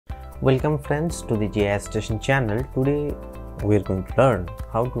Welcome friends to the GIS Station channel. Today we are going to learn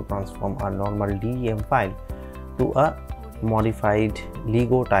how to transform a normal DEM file to a modified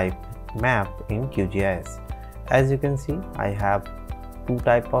Lego type map in QGIS. As you can see, I have two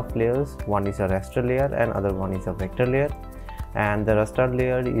type of layers. One is a raster layer and other one is a vector layer, and the raster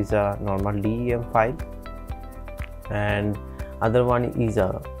layer is a normal DEM file and other one is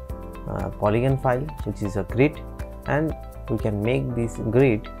a polygon file, which is a grid, and we can make this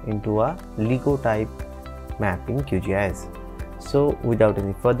grid into a Lego type map in QGIS. So without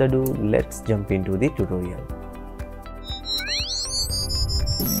any further ado, let's jump into the tutorial.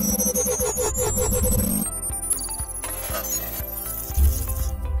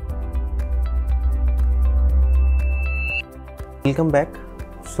 Welcome back.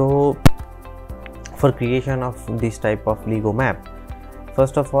 So for creation of this type of Lego map,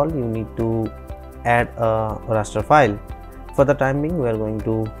 first of all you need to add a raster file. For the time being, we are going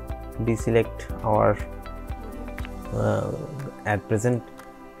to deselect our at present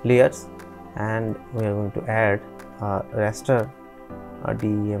layers and we are going to add a raster, a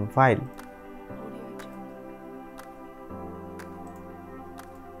DEM file.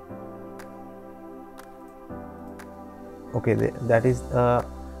 Okay, that is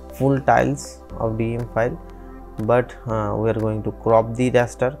full tiles of DEM file, but we are going to crop the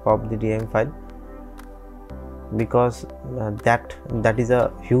DEM file, because that is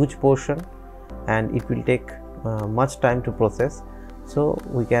a huge portion and it will take much time to process. So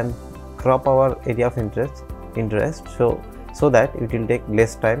we can crop our area of interest so that it will take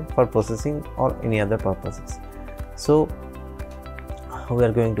less time for processing or any other purposes. So we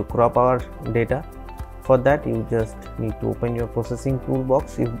are going to crop our data. For that, you just need to open your processing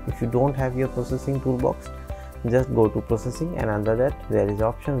toolbox. If you don't have your processing toolbox, just go to processing, and under that there is an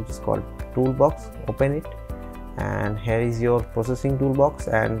option which is called toolbox. Open it, and here is your processing toolbox,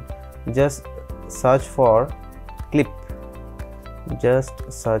 and just search for clip.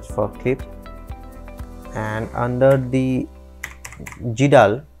 And under the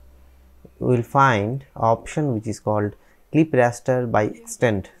GDAL you will find option which is called clip raster by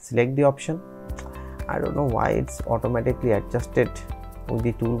extent. Select the option. I don't know why it's automatically adjusted with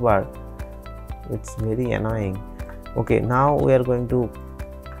the toolbar. It's very annoying. Okay, now we are going to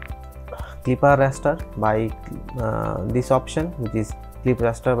clip our raster by this option, which is clip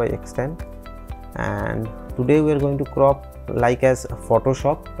raster by extent. And today we are going to crop like as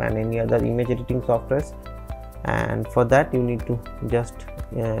Photoshop and any other image editing softwares, and for that you need to just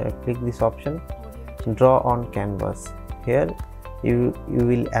click this option, draw on canvas. Here you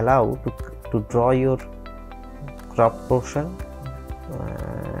will allow to draw your crop portion,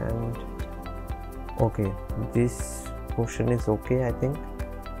 and okay, this portion is okay, I think.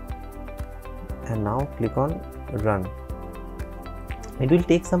 And now click on run. It will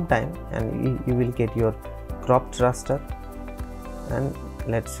take some time and you will get your cropped raster. And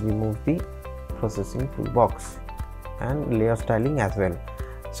let's remove the processing toolbox and layer styling as well.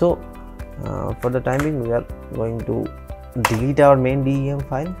 So for the time being, we are going to delete our main DEM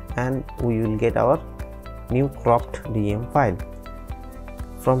file and we will get our new cropped DEM file.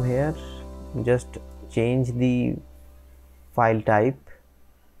 From here, just change the file type,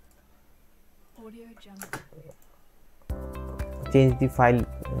 change the file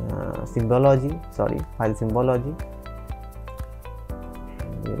symbology.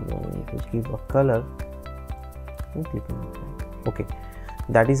 We are going to give a color and click on OK. Okay,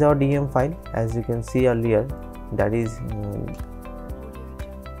 that is our DEM file. As you can see earlier, that is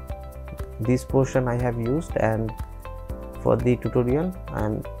this portion I have used, and for the tutorial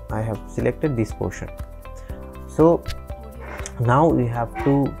I have selected this portion. So now we have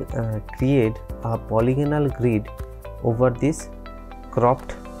to create a polygonal grid over this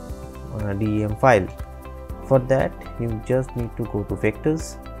cropped DEM file. For that, you just need to go to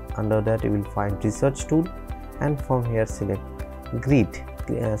vectors. Under that you will find research tool, and from here select grid,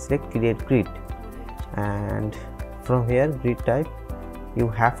 select create grid, and from here grid type you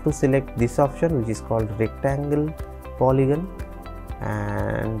have to select this option which is called rectangle polygon,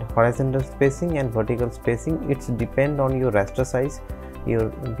 and horizontal spacing and vertical spacing. It's depend on your raster size, your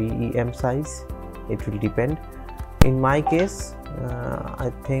DEM size, it will depend. In my case,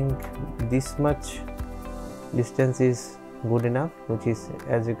 I think this much distance is good enough, which is,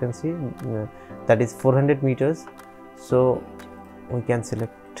 as you can see, that is 400 meters. So we can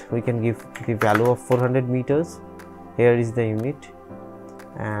give the value of 400 meters. Here is the unit,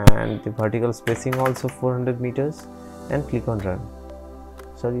 and the vertical spacing also 400 meters, and click on run.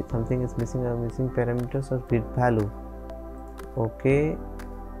 Sorry, something is missing. I'm missing parameters or grid value. Okay,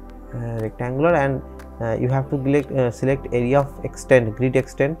 rectangular, and you have to select area of extent, grid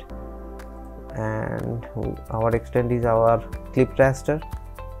extent, and our extent is our clip raster.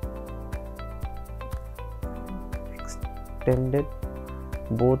 Extended,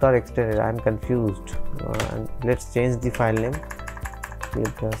 both are extended. I am confused. And let's change the file name,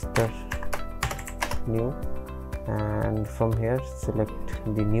 clip raster new, and from here select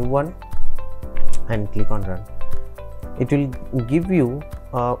the new one and click on run. It will give you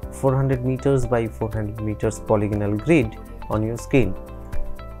a 400 meters by 400 meters polygonal grid on your screen.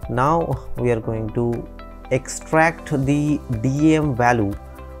 Now we are going to extract the DEM value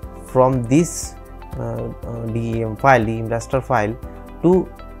from this DEM file, DEM raster file, to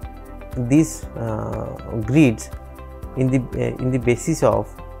these grids in the basis of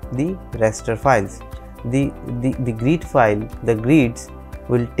the raster files. The grid file, the grids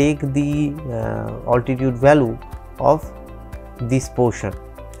will take the altitude value of this portion,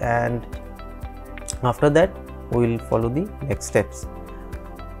 and after that we will follow the next steps.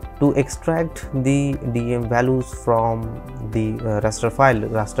 To extract the DEM values from the raster file,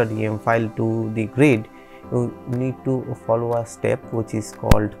 raster DEM file to the grid, you need to follow a step which is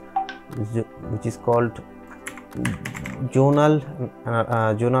called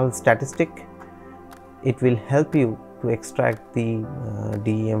zonal statistic. It will help you to extract the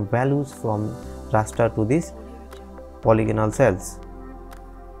DEM values from raster to these polygonal cells.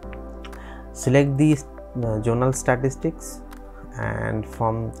 Select the zonal statistics, and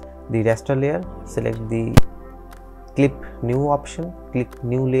from the raster layer select the clip new option, click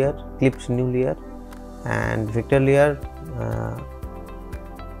new layer, clips new layer, and vector layer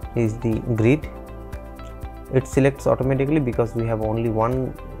is the grid. It selects automatically because we have only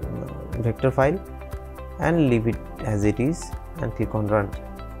one vector file, and leave it as it is and click on run.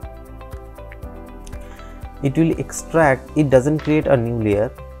 It will extract. It doesn't create a new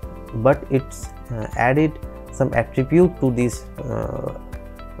layer, but it's added some attribute to this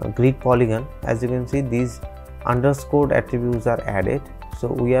grid polygon. As you can see, these underscored attributes are added, so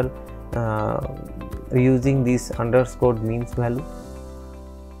we are using this underscored means value.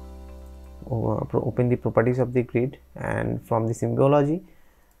 Open the properties of the grid, and from the symbology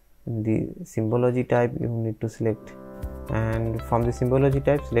type you need to select, and from the symbology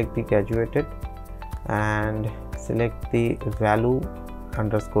type select the graduated and select the value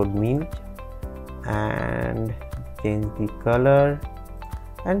underscored mean, and change the color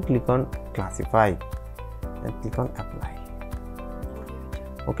and click on classify and click on apply.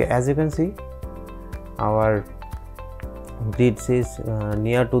 Okay, as you can see, our grid is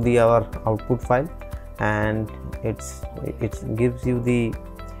near to the our output file, and it gives you the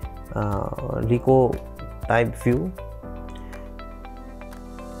Rico type view,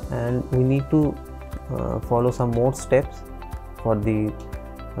 and we need to follow some more steps for the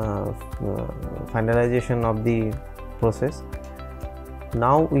finalization of the process.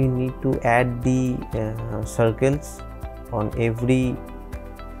 Now we need to add the circles on every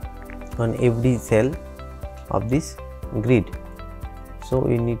cell of this grid. So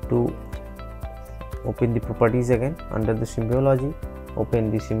we need to open the properties again under the symbology,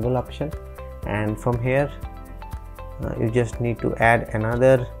 open the symbol option, and from here you just need to add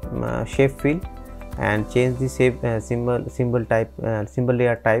another shape fill and change the symbol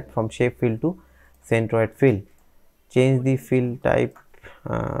layer type from shape fill to centroid fill. Change the fill type,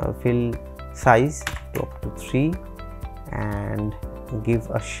 fill size to up to 3, and give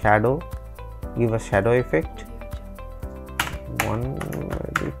a shadow effect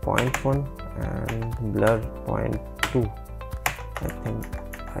 0.1 and blur 0.2. I think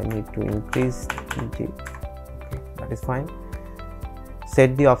I need to increase the, okay, that is fine.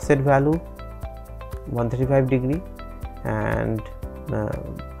 Set the offset value 135 degree and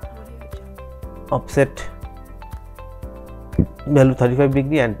offset value 35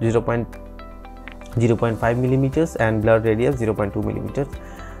 degree and 0.5 millimeters and blur radius 0.2 millimeters.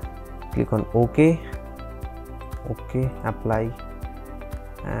 Click on OK, apply,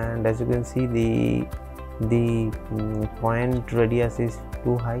 and as you can see the point radius is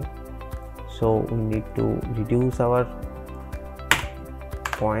too high, so we need to reduce our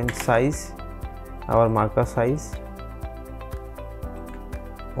point size, our marker size.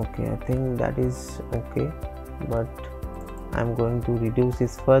 Okay, I think that is okay, but I'm going to reduce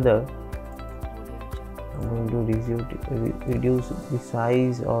this further. I'm going to reduce the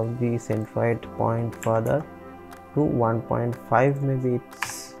size of the centroid point further to 1.5. maybe it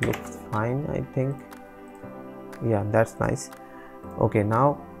looks fine, I think. Yeah, that's nice. Okay,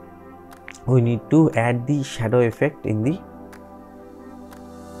 now we need to add the shadow effect in the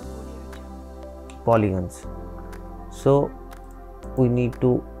polygons. So we need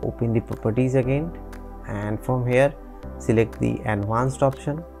to open the properties again, and from here select the advanced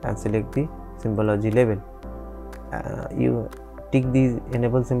option and select the symbology label. You tick the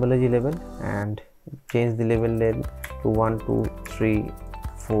enable symbology label and change the label length to 1, 2, 3,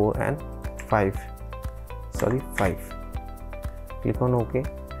 4 and 5. Sorry, 5. Click on OK,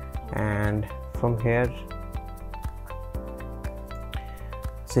 and from here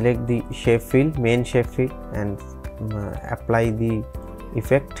select the shape field, main shape field, and apply the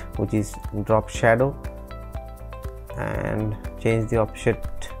effect, which is drop shadow, and change the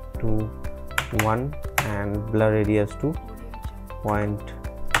offset to 1 and blur radius to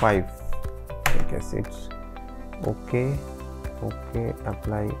 0.5. I guess it's okay.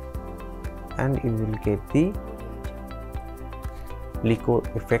 Apply, and you will get the Lego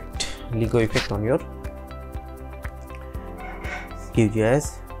effect on your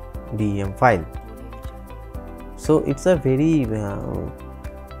QGIS DEM file. So it's a very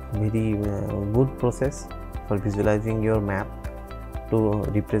good process for visualizing your map, to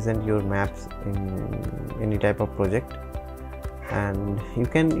represent your maps in any type of project, and you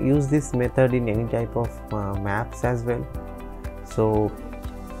can use this method in any type of maps as well. So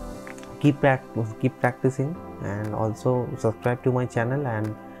keep practicing, and also subscribe to my channel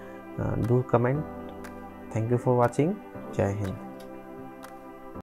and do comment. Thank you for watching. Jai Hind.